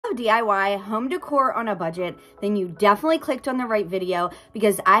love DIY home decor on a budget, then you definitely clicked on the right video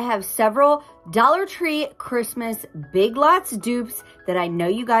because I have several Dollar Tree Christmas Big Lots dupes that I know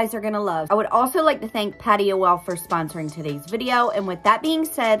you guys are gonna love. I would also like to thank Patio Well for sponsoring today's video. And with that being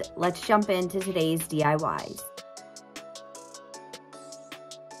said, let's jump into today's DIYs.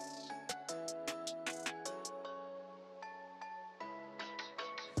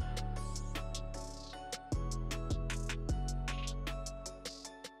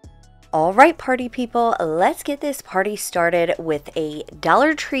 All right, party people, let's get this party started with a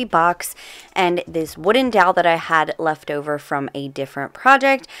Dollar Tree box and this wooden dowel that I had left over from a different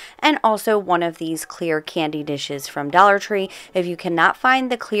project, and also one of these clear candy dishes from Dollar Tree. If you cannot find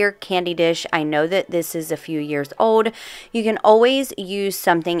the clear candy dish, I know that this is a few years old. You can always use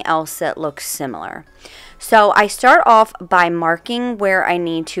something else that looks similar. So I start off by marking where I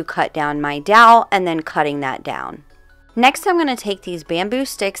need to cut down my dowel and then cutting that down. Next, I'm going to take these bamboo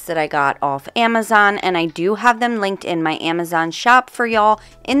sticks that I got off Amazon, and I do have them linked in my Amazon shop for y'all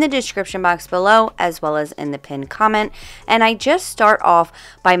in the description box below, as well as in the pinned comment. And I just start off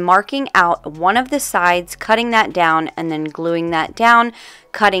by marking out one of the sides, cutting that down, and then gluing that down,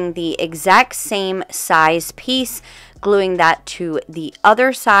 cutting the exact same size piece, gluing that to the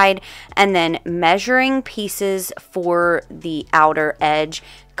other side, and then measuring pieces for the outer edge,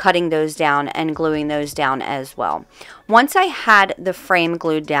 cutting those down and gluing those down as well. Once I had the frame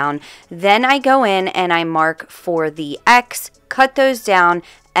glued down, then I go in and I mark for the X, cut those down,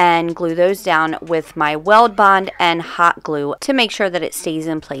 and glue those down with my weld bond and hot glue to make sure that it stays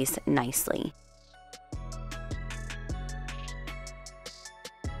in place nicely.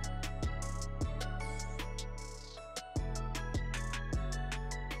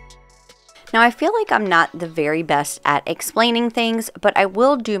 Now, I feel like I'm not the very best at explaining things, but I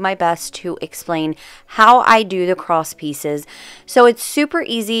will do my best to explain how I do the cross pieces. So it's super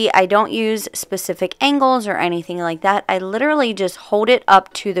easy. I don't use specific angles or anything like that. I literally just hold it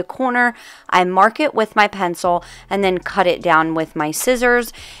up to the corner. I mark it with my pencil and then cut it down with my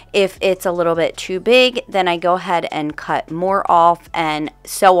scissors. If it's a little bit too big, then I go ahead and cut more off, and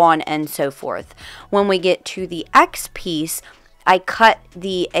so on and so forth. When we get to the X piece, I cut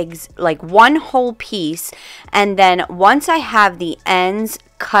the one whole piece, and then once I have the ends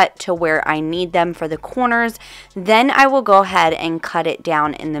cut to where I need them for the corners, then I will go ahead and cut it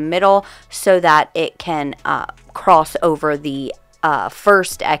down in the middle so that it can cross over the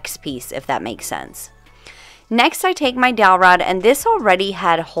first X piece, if that makes sense. Next, I take my dowel rod, and this already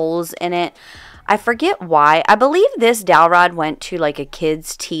had holes in it. I forget why. I believe this dowel rod went to like a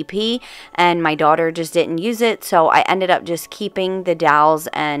kid's teepee and my daughter just didn't use it, so I ended up just keeping the dowels,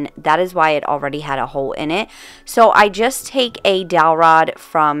 and that is why it already had a hole in it. So I just take a dowel rod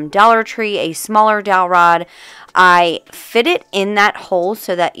from Dollar Tree, a smaller dowel rod. I fit it in that hole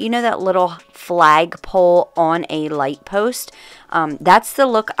so that, you know, that little flag pole on a light post. That's the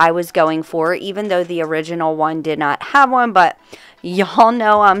look I was going for, even though the original one did not have one, but y'all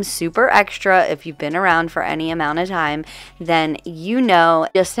know I'm super extra. If you've been around for any amount of time, then you know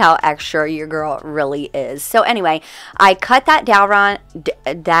just how extra your girl really is. So anyway, I cut that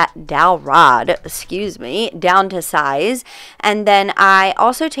dowel rod, excuse me, down to size, and then I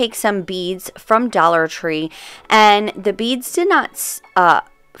also take some beads from Dollar Tree, and the beads did not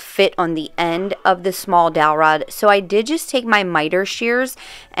fit on the end of the small dowel rod, so I did just take my miter shears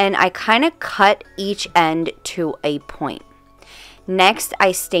and I kind of cut each end to a point. Next,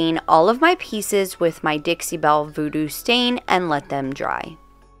 I stain all of my pieces with my Dixie Belle Voodoo stain and let them dry.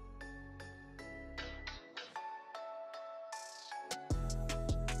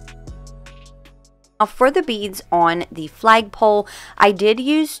 Now for the beads on the flagpole, I did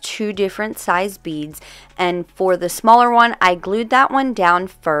use two different size beads, and for the smaller one, I glued that one down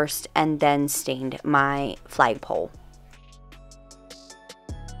first and then stained my flagpole.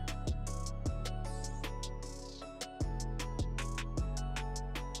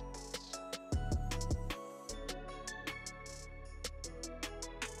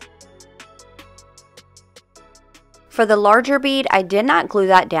 For the larger bead, I did not glue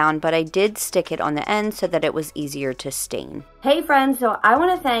that down, but I did stick it on the end so that it was easier to stain. Hey friends, so I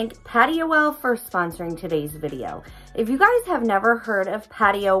want to thank Patio Well for sponsoring today's video. If you guys have never heard of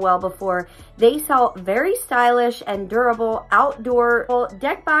Patio Well before, they sell very stylish and durable outdoor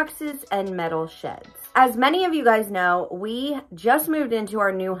deck boxes and metal sheds. As many of you guys know, we just moved into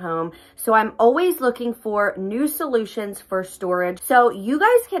our new home, so I'm always looking for new solutions for storage. So you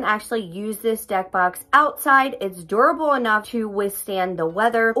guys can actually use this deck box outside. It's durable enough to withstand the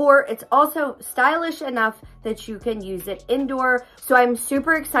weather, or it's also stylish enough that you can use it indoor. So I'm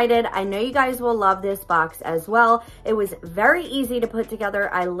super excited. I know you guys will love this box as well. It was very easy to put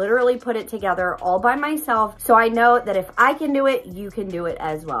together. I literally put it together all by myself. So I know that if I can do it, you can do it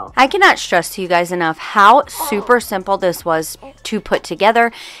as well. I cannot stress to you guys enough how super simple this was to put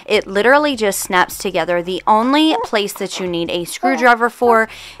together. It literally just snaps together. The only place that you need a screwdriver for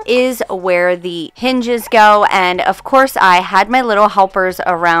is where the hinges go. And of course, I had my little helpers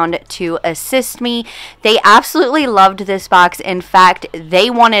around to assist me. They absolutely loved this box. In fact, they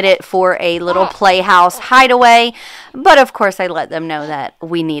wanted it for a little playhouse hideaway. But of course, I let them know that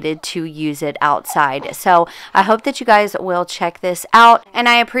we needed to use it outside. So I hope that you guys will check this out. And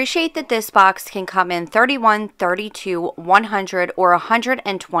I appreciate that this box can come in 31, 32, 100, or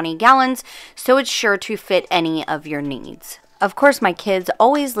 120 gallons. So it's sure to fit any of your needs. Of course, my kids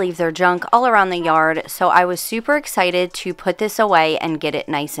always leave their junk all around the yard. So I was super excited to put this away and get it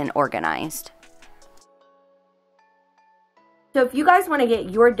nice and organized. So if you guys want to get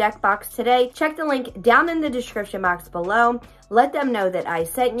your deck box today, check the link down in the description box below. Let them know that I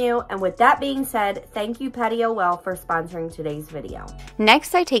sent you. And with that being said, thank you Patio Well for sponsoring today's video.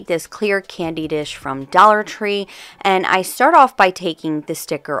 Next, I take this clear candy dish from Dollar Tree, and I start off by taking the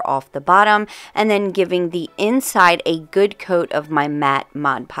sticker off the bottom and then giving the inside a good coat of my matte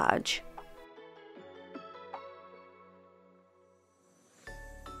Mod Podge.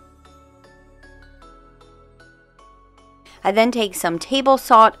 I then take some table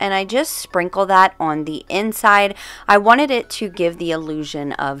salt and I just sprinkle that on the inside. I wanted it to give the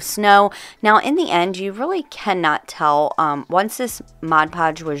illusion of snow. Now in the end, you really cannot tell. Once this Mod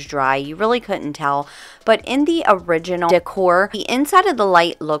Podge was dry, you really couldn't tell. But in the original decor, the inside of the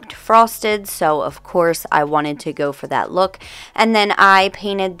light looked frosted, so of course I wanted to go for that look. And then I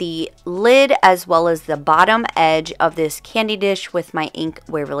painted the lid as well as the bottom edge of this candy dish with my ink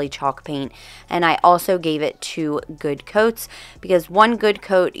Waverly chalk paint. And I also gave it 2 good coats, because one good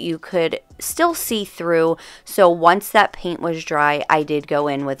coat you could still see through. So once that paint was dry, I did go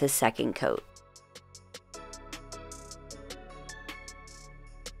in with a second coat.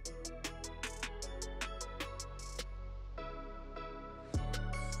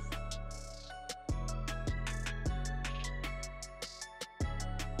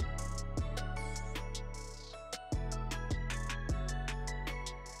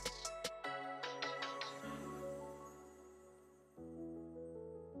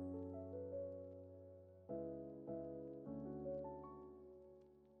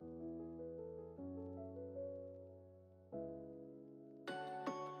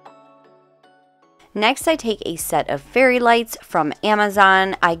 Next, I take a set of fairy lights from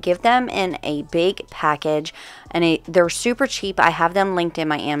Amazon. I give them in a big package, and they're super cheap. I have them linked in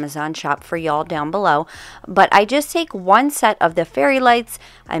my Amazon shop for y'all down below. But I just take one set of the fairy lights.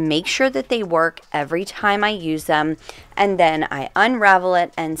 I make sure that they work every time I use them, and then I unravel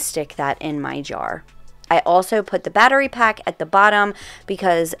it and stick that in my jar. I also put the battery pack at the bottom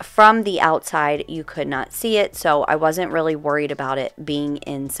because from the outside you could not see it, so I wasn't really worried about it being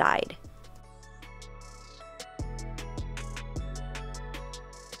inside.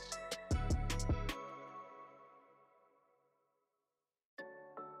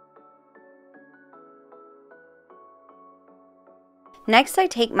 Next, I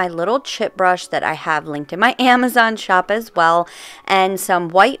take my little chip brush that I have linked in my Amazon shop as well, and some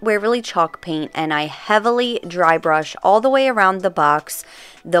white Waverly chalk paint, and I heavily dry brush all the way around the box,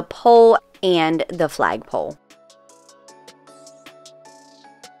 the pole, and the flagpole.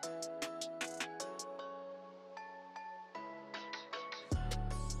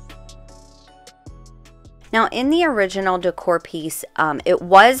 Now, in the original decor piece, it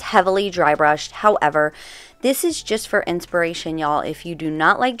was heavily dry brushed. However, this is just for inspiration, y'all. If you do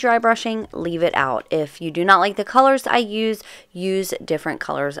not like dry brushing, leave it out. If you do not like the colors I use different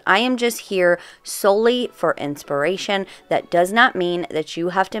colors. I am just here solely for inspiration. That does not mean that you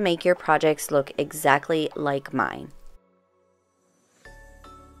have to make your projects look exactly like mine.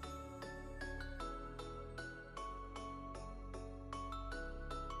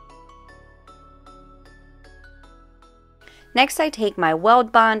 Next, I take my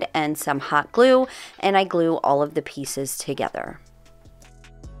weld bond and some hot glue, and I glue all of the pieces together.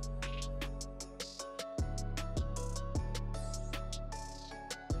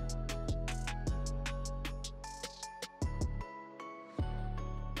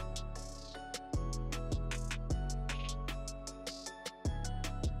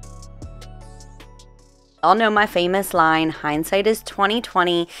 All know my famous line, hindsight is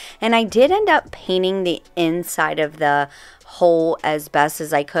 20/20, and I did end up painting the inside of the pole as best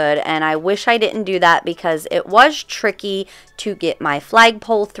as I could, and I wish I didn't do that because it was tricky to get my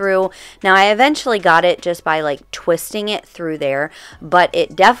flagpole through. Now I eventually got it just by like twisting it through there, but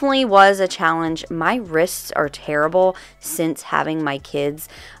it definitely was a challenge. My wrists are terrible since having my kids.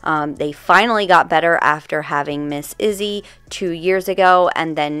 They finally got better after having Miss Izzy 2 years ago,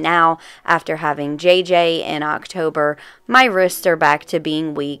 and then now after having JJ in October, my wrists are back to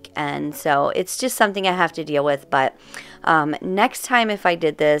being weak, and so it's just something I have to deal with. But next time if I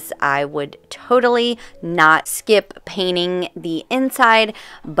did this, I would totally not skip painting the inside,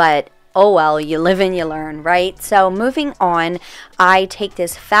 but oh well, you live and you learn, right? So moving on, I take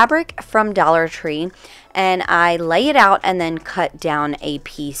this fabric from Dollar Tree and I lay it out and then cut down a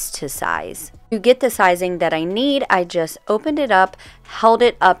piece to size. To get the sizing that I need, I just opened it up, held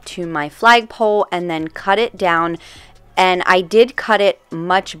it up to my flagpole, and then cut it down. And I did cut it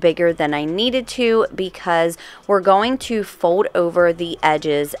much bigger than I needed to because we're going to fold over the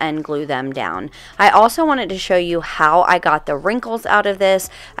edges and glue them down. I also wanted to show you how I got the wrinkles out of this.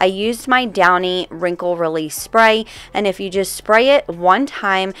 I used my Downy wrinkle release spray, and if you just spray it one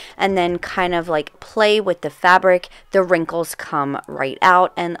time and then kind of like play with the fabric, the wrinkles come right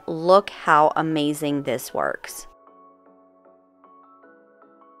out, and look how amazing this works.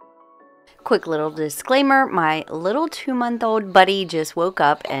 Quick little disclaimer, my little 2-month-old buddy just woke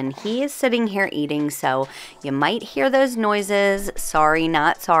up and he is sitting here eating, so you might hear those noises. Sorry,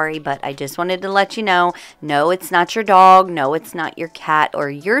 not sorry, but I just wanted to let you know, no, it's not your dog, no, it's not your cat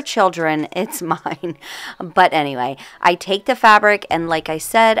or your children, it's mine. But anyway, I take the fabric and like I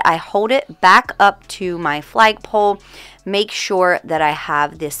said, I hold it back up to my flagpole, make sure that I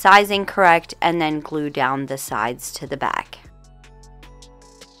have the sizing correct, and then glue down the sides to the back.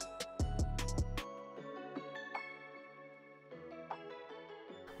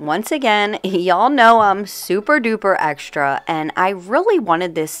 Once again, y'all know I'm super duper extra, and I really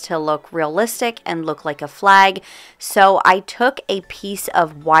wanted this to look realistic and look like a flag. So I took a piece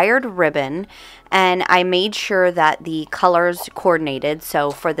of wired ribbon and I made sure that the colors coordinated.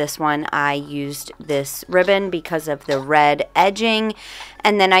 So for this one, I used this ribbon because of the red edging,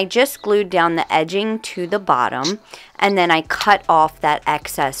 and then I just glued down the edging to the bottom, and then I cut off that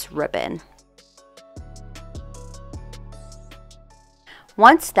excess ribbon.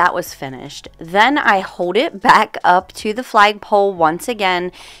 Once that was finished, then I hold it back up to the flagpole once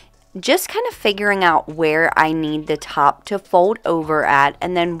again, just kind of figuring out where I need the top to fold over at.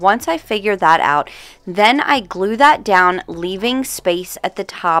 And then once I figure that out, then I glue that down, leaving space at the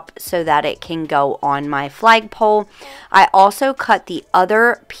top so that it can go on my flagpole. I also cut the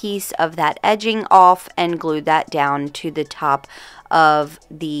other piece of that edging off and glued that down to the top of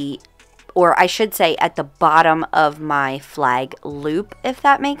the, or I should say at the bottom of my flag loop, if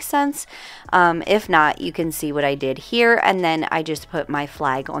that makes sense. If not, you can see what I did here, and then I just put my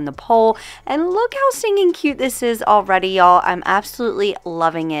flag on the pole, and look how stinking cute this is already, y'all. I'm absolutely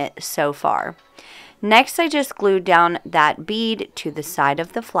loving it so far. Next, I just glued down that bead to the side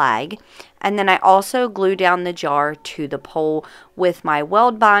of the flag, and then I also glued down the jar to the pole with my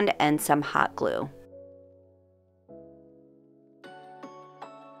weld bond and some hot glue.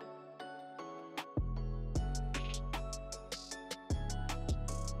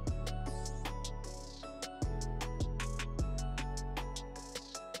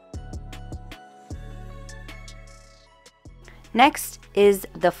 Next is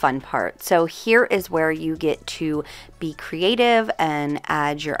the fun part. So here is where you get to be creative and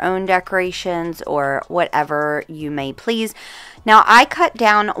add your own decorations or whatever you may please. Now I cut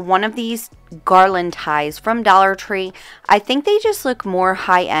down one of these garland ties from Dollar Tree. I think they just look more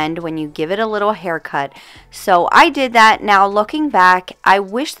high-end when you give it a little haircut. So I did that. Now looking back, I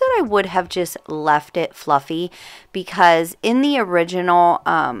wish that I would have just left it fluffy, because in the original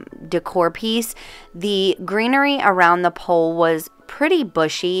decor piece, the greenery around the pole was pretty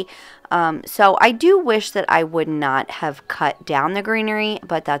bushy. So I do wish that I would not have cut down the greenery,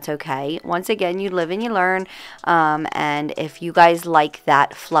 but that's okay. Once again, you live and you learn. And if you guys like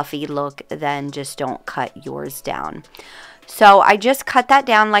that fluffy look, then just don't cut yours down. So I just cut that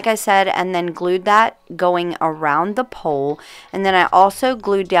down, like I said, and then glued that going around the pole. And then I also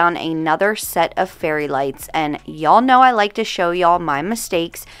glued down another set of fairy lights. And y'all know I like to show y'all my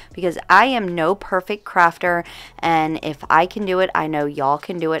mistakes, because I am no perfect crafter. And if I can do it, I know y'all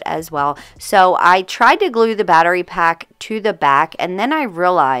can do it as well. So I tried to glue the battery pack to the back, and then I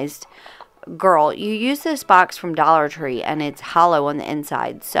realized, girl, you use this box from Dollar Tree and it's hollow on the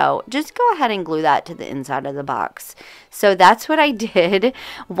inside. So just go ahead and glue that to the inside of the box. So that's what I did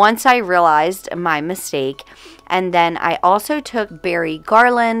once I realized my mistake. And then I also took berry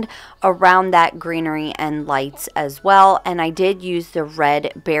garland around that greenery and lights as well. And I did use the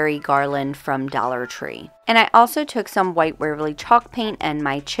red berry garland from Dollar Tree. And I also took some white Waverly chalk paint and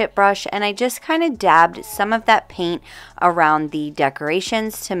my chip brush, and I just kind of dabbed some of that paint around the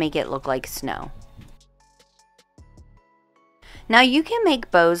decorations to make it look like snow. Now you can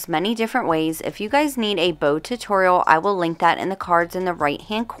make bows many different ways. If you guys need a bow tutorial, I will link that in the cards in the right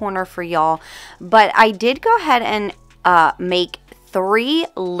hand corner for y'all. But I did go ahead and make 3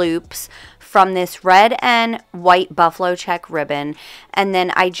 loops from this red and white buffalo check ribbon, and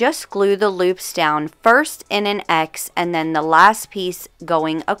then I just glue the loops down first in an X and then the last piece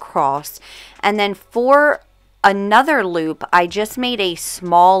going across. And then for another loop, I just made a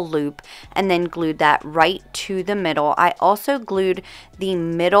small loop and then glued that right to the middle. I also glued the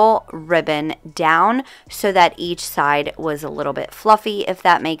middle ribbon down so that each side was a little bit fluffy, if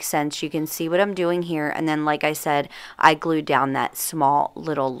that makes sense. You can see what I'm doing here. And then, like I said, I glued down that small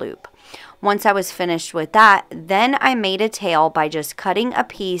little loop. Once I was finished with that, then I made a tail by just cutting a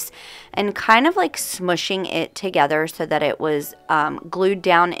piece and kind of like smushing it together so that it was glued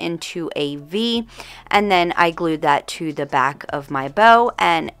down into a V. And then I glued that to the back of my bow,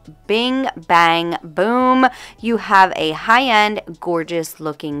 and bing, bang, boom, you have a high-end, gorgeous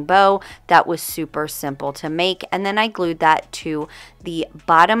looking bow that was super simple to make. And then I glued that to the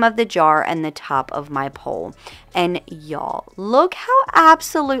bottom of the jar and the top of my pole. And y'all, look how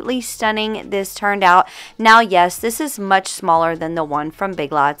absolutely stunning this turned out. Now, yes, this is much smaller than the one from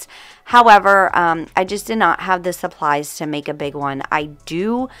Big Lots. However, I just did not have the supplies to make a big one. I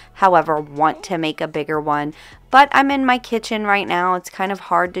do, however, want to make a bigger one, but I'm in my kitchen right now. It's kind of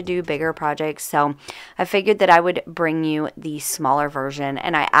hard to do bigger projects, so I figured that I would bring you the smaller version,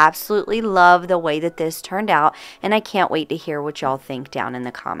 and I absolutely love the way that this turned out, and I can't wait to hear what y'all think down in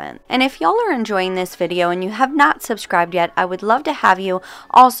the comments. And if y'all are enjoying this video and you have not subscribed yet, I would love to have you.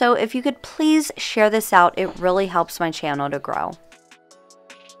 Also, if you could please share this out, it really helps my channel to grow.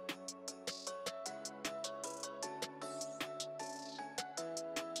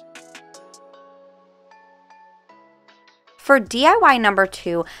 For DIY number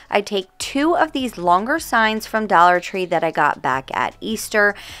 2, I take 2 of these longer signs from Dollar Tree that I got back at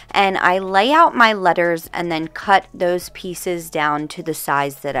Easter, and I lay out my letters and then cut those pieces down to the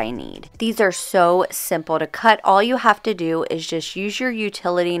size that I need. These are so simple to cut. All you have to do is just use your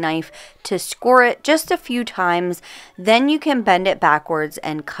utility knife to score it just a few times, then you can bend it backwards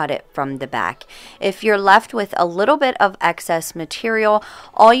and cut it from the back. If you're left with a little bit of excess material,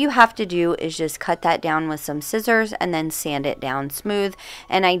 all you have to do is just cut that down with some scissors and then sand it down smooth,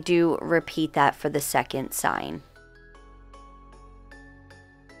 and I do repeat that for the second sign.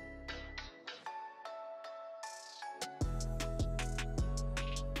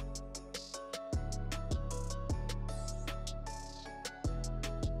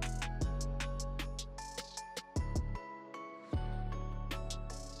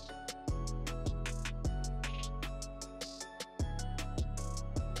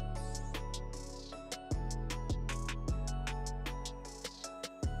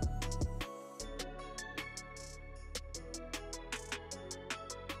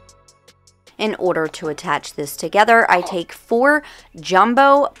 In order to attach this together, I take 4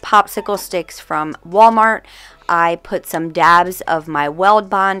 jumbo popsicle sticks from Walmart. I put some dabs of my weld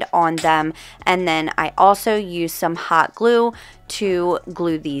bond on them, and then I also use some hot glue to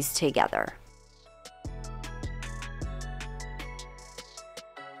glue these together.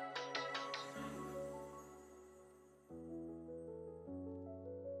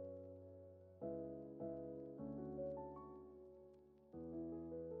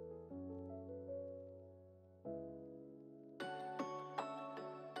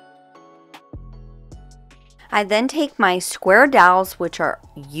 I then take my square dowels, which are,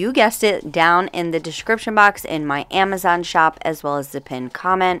 you guessed it, down in the description box in my Amazon shop, as well as the pinned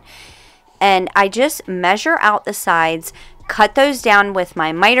comment. And I just measure out the sides, cut those down with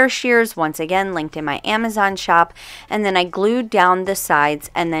my miter shears, once again linked in my Amazon shop, and then I glued down the sides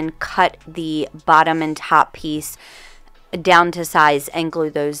and then cut the bottom and top piece down to size and glue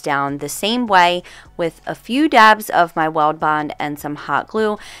those down the same way with a few dabs of my weld bond and some hot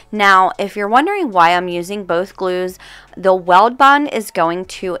glue. Now, if you're wondering why I'm using both glues, the weld bond is going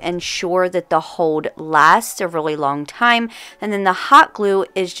to ensure that the hold lasts a really long time, and then the hot glue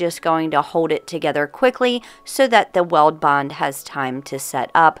is just going to hold it together quickly so that the weld bond has time to set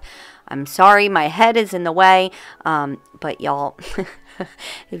up. I'm sorry, my head is in the way, but y'all,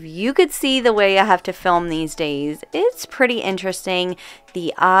 If you could see the way I have to film these days, it's pretty interesting.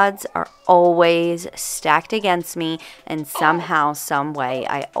 The odds are always stacked against me, and somehow, some way,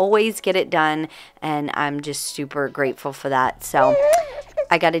 I always get it done, and I'm just super grateful for that. So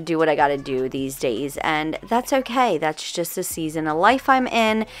I got to do what I got to do these days, and that's okay. That's just the season of life I'm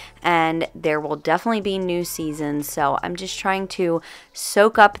in, and there will definitely be new seasons. So I'm just trying to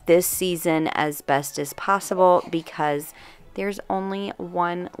soak up this season as best as possible, because there's only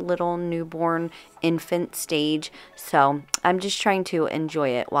one little newborn infant stage, so I'm just trying to enjoy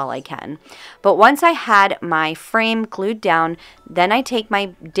it while I can. But once I had my frame glued down, then I take my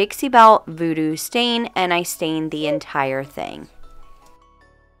Dixie Belle Voodoo stain and I stain the entire thing.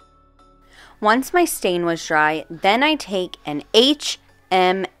 Once my stain was dry, then I take an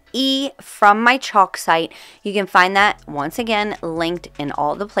HME from my chalk site. You can find that once again linked in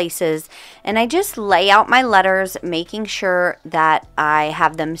all the places, and I just lay out my letters, making sure that I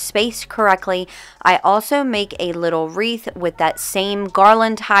have them spaced correctly. I also make a little wreath with that same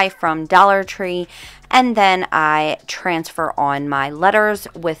garland tie from Dollar Tree, and then I transfer on my letters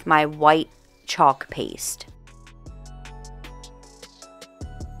with my white chalk paste.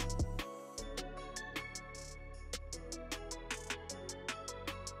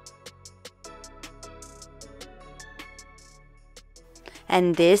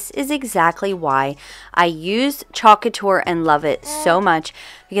 And this is exactly why I use Chalk Couture and love it so much,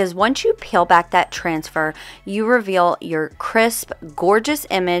 because once you peel back that transfer, you reveal your crisp, gorgeous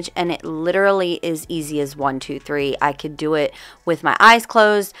image, and it literally is easy as 1, 2, 3. I could do it with my eyes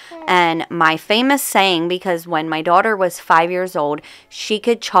closed, and my famous saying, because when my daughter was 5 years old, she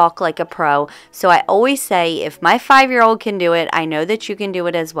could chalk like a pro. So I always say, if my 5-year-old can do it, I know that you can do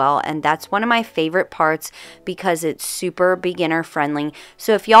it as well. And that's one of my favorite parts, because it's super beginner friendly.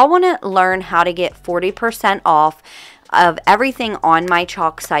 So if y'all want to learn how to get 40% off of everything on my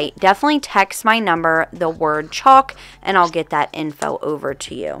chalk site, definitely text my number, the word chalk, and I'll get that info over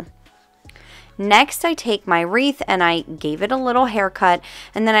to you. Next, I take my wreath and I gave it a little haircut,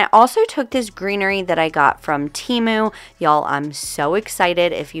 and then I also took this greenery that I got from Temu. Y'all, I'm so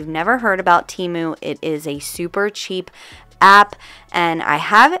excited. If you've never heard about Temu, it is a super cheap app, and I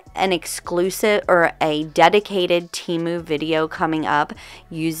have an exclusive or a dedicated Temu video coming up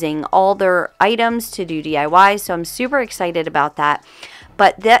using all their items to do DIY, so I'm super excited about that.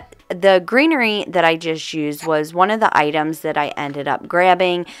 But the greenery that I just used was one of the items that I ended up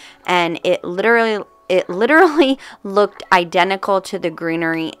grabbing, and it literally looked identical to the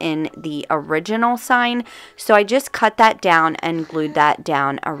greenery in the original sign, so I just cut that down and glued that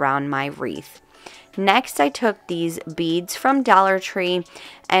down around my wreath. Next, I took these beads from Dollar Tree,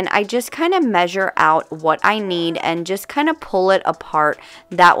 and I just kind of measure out what I need and just kind of pull it apart.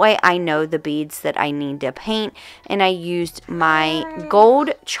 That way I know the beads that I need to paint, and I used my gold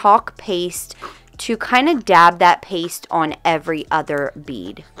chalk paste to kind of dab that paste on every other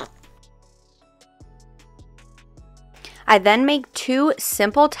bead. I then make 2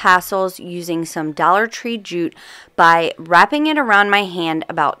 simple tassels using some Dollar Tree jute by wrapping it around my hand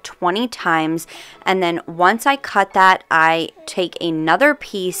about 20 times, and then once I cut that, I take another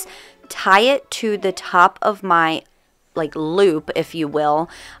piece, tie it to the top of my loop, if you will.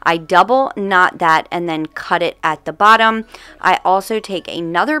 I double knot that and then cut it at the bottom. I also take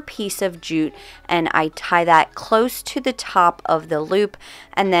another piece of jute and I tie that close to the top of the loop,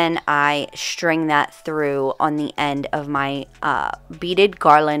 and then I string that through on the end of my beaded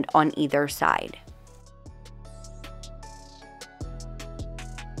garland on either side.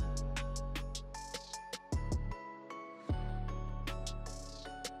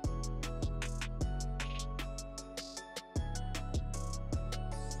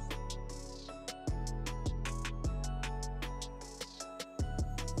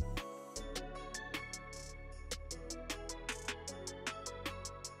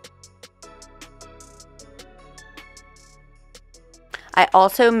 I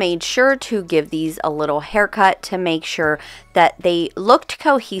also made sure to give these a little haircut to make sure that they looked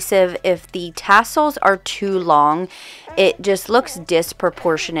cohesive. If the tassels are too long, it just looks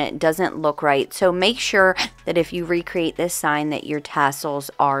disproportionate, doesn't look right. So make sure that if you recreate this sign that your tassels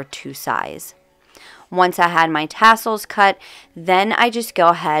are to size. Once I had my tassels cut, then I just go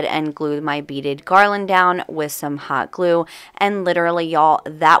ahead and glue my beaded garland down with some hot glue. And literally, y'all,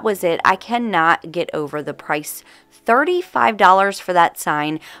 that was it. I cannot get over the price. $35 for that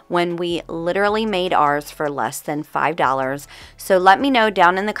sign when we literally made ours for less than $5. So let me know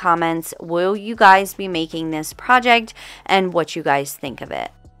down in the comments, will you guys be making this project and what you guys think of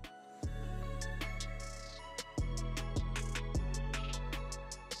it?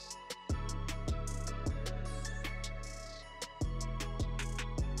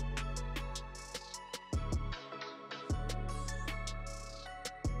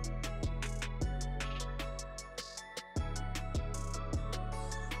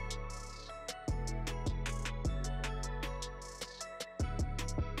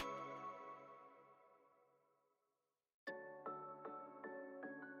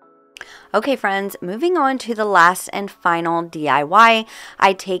 Okay friends, moving on to the last and final DIY.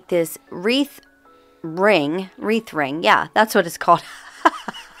 I take this wreath ring, yeah, that's what it's called.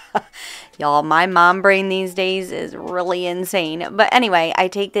 Y'all, my mom brain these days is really insane. But anyway, I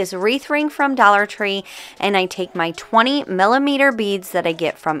take this wreath ring from Dollar Tree and I take my 20mm beads that I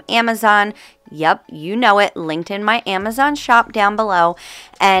get from Amazon. Yep, you know it, linked in my Amazon shop down below.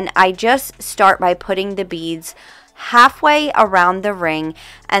 And I just start by putting the beads halfway around the ring,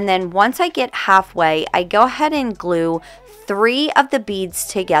 and then once I get halfway, I go ahead and glue 3 of the beads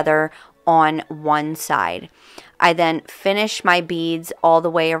together on one side. I then finish my beads all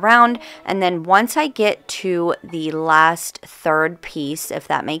the way around, and then once I get to the last third piece, if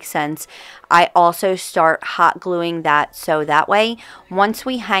that makes sense, I also start hot gluing that, so that way once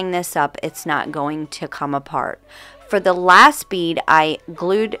we hang this up, it's not going to come apart. For the last bead, I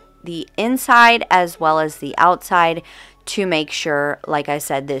glued the inside as well as the outside to make sure, like I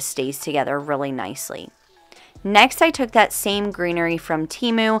said, this stays together really nicely. Next, I took that same greenery from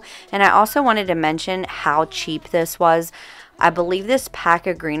Temu, and I also wanted to mention how cheap this was. I believe this pack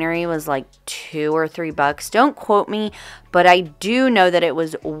of greenery was like $2 or $3. Don't quote me, but I do know that it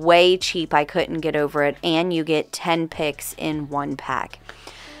was way cheap. I couldn't get over it, and you get 10 picks in one pack.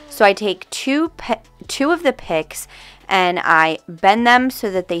 So I take two of the picks and I bend them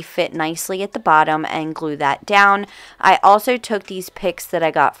so that they fit nicely at the bottom and glue that down. I also took these picks that I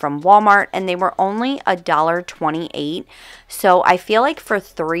got from Walmart and they were only $1.28. So I feel like for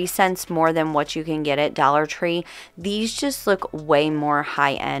 3 cents more than what you can get at Dollar Tree, these just look way more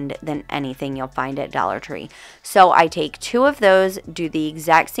high-end than anything you'll find at Dollar Tree. So I take 2 of those, do the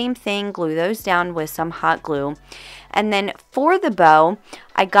exact same thing, glue those down with some hot glue. And then for the bow,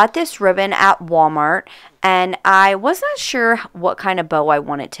 I got this ribbon at Walmart and I was not sure what kind of bow I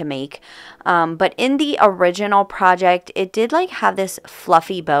wanted to make. But in the original project, it did like have this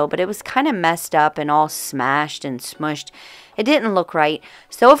fluffy bow, but it was kind of messed up and all smashed and smushed. It didn't look right.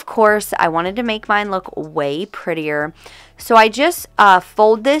 So of course, I wanted to make mine look way prettier. So I just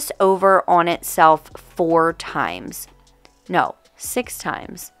fold this over on itself 4 times. No, 6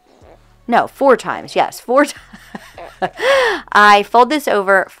 times. No, 4 times. Yes, 4 times. I fold this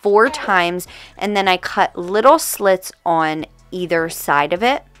over 4 times and then I cut little slits on either side of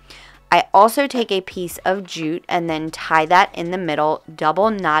it. I also take a piece of jute and then tie that in the middle, double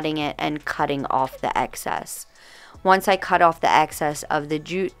knotting it and cutting off the excess. Once I cut off the excess of the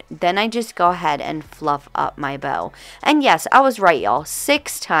jute, then I just go ahead and fluff up my bow. And yes, I was right, y'all.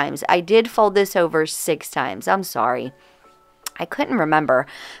 6 times. I did fold this over 6 times. I'm sorry. I couldn't remember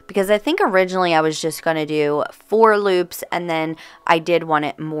because I think originally I was just going to do 4 loops and then I did want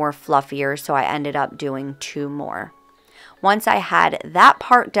it more fluffier, so I ended up doing 2 more. Once I had that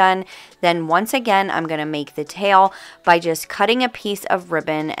part done, then once again I'm going to make the tail by just cutting a piece of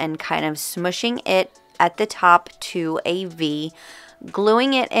ribbon and kind of smushing it at the top to a V,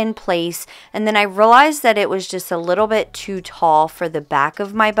 gluing it in place, and then I realized that it was just a little bit too tall for the back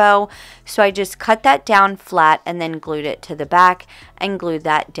of my bow, so I just cut that down flat and then glued it to the back and glued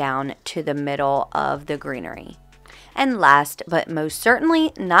that down to the middle of the greenery. And last but most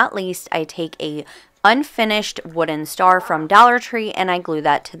certainly not least, I take a unfinished wooden star from Dollar Tree and I glue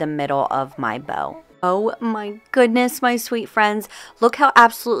that to the middle of my bow. Oh my goodness, my sweet friends. Look how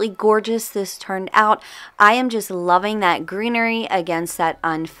absolutely gorgeous this turned out. I am just loving that greenery against that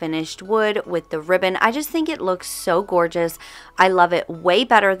unfinished wood with the ribbon. I just think it looks so gorgeous. I love it way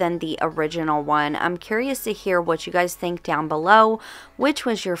better than the original one. I'm curious to hear what you guys think down below. Which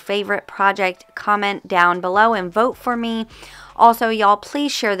was your favorite project? Comment down below and vote for me. Also, y'all,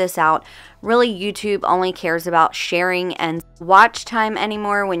 please share this out. Really, YouTube only cares about sharing and watch time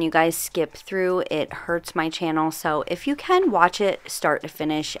anymore. When you guys skip through, it hurts my channel. So if you can watch it start to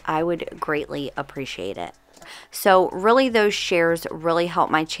finish, I would greatly appreciate it. So really, those shares really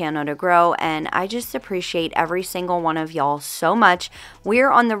help my channel to grow, and I just appreciate every single one of y'all so much. We're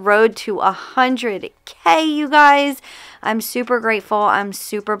on the road to 100K, you guys. I'm super grateful. I'm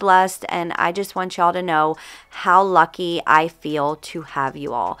super blessed, and I just want y'all to know how lucky I feel to have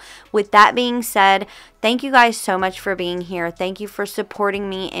you all. With that being said, thank you guys so much for being here. Thank you for supporting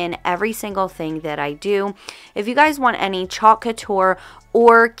me in every single thing that I do. If you guys want any chalk couture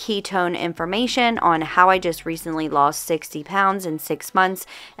or ketone information on how I just recently lost 60 pounds in 6 months,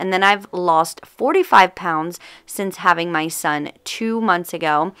 and then I've lost 45 pounds since having my son 2 months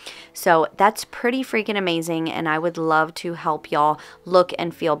ago. So that's pretty freaking amazing, and I would love to help y'all look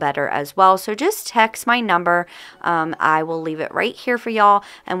and feel better as well. So just text my number. I will leave it right here for y'all.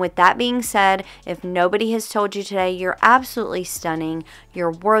 And with that being said, if nobody has told you today, you're absolutely stunning,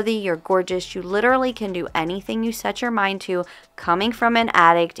 you're worthy, you're gorgeous, you literally can do anything you set your mind to, coming from an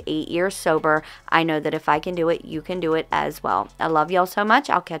addict, 8 years sober. I know that if I can do it, you can do it as well. I love y'all so much.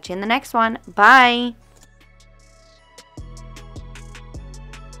 I'll catch you in the next one. Bye.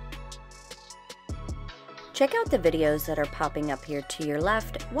 Check out the videos that are popping up here to your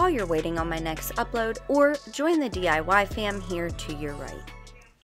left while you're waiting on my next upload, or join the DIY fam here to your right.